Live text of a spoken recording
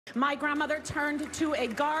My grandmother turned to a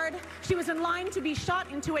guard. She was in line to be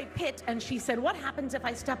shot into a pit, and she said, "What happens if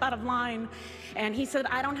I step out of line?" And he said,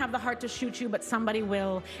 "I don't have the heart to shoot you, but somebody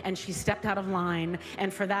will." And she stepped out of line,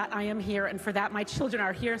 and for that I am here, and for that my children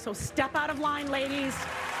are here. So step out of line, ladies.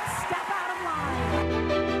 Step out of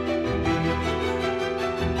line.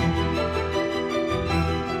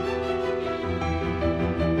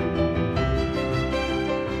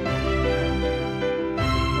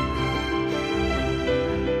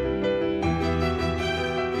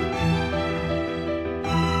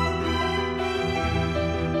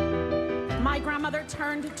 My grandmother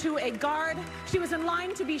turned to a guard. She was in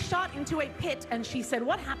line to be shot into a pit, and she said,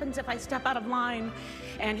 "What happens if I step out of line?"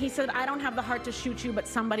 And he said, "I don't have the heart to shoot you, but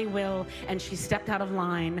somebody will." And she stepped out of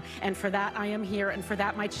line, and for that I am here, and for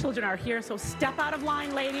that my children are here. So step out of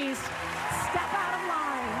line, ladies. Step out of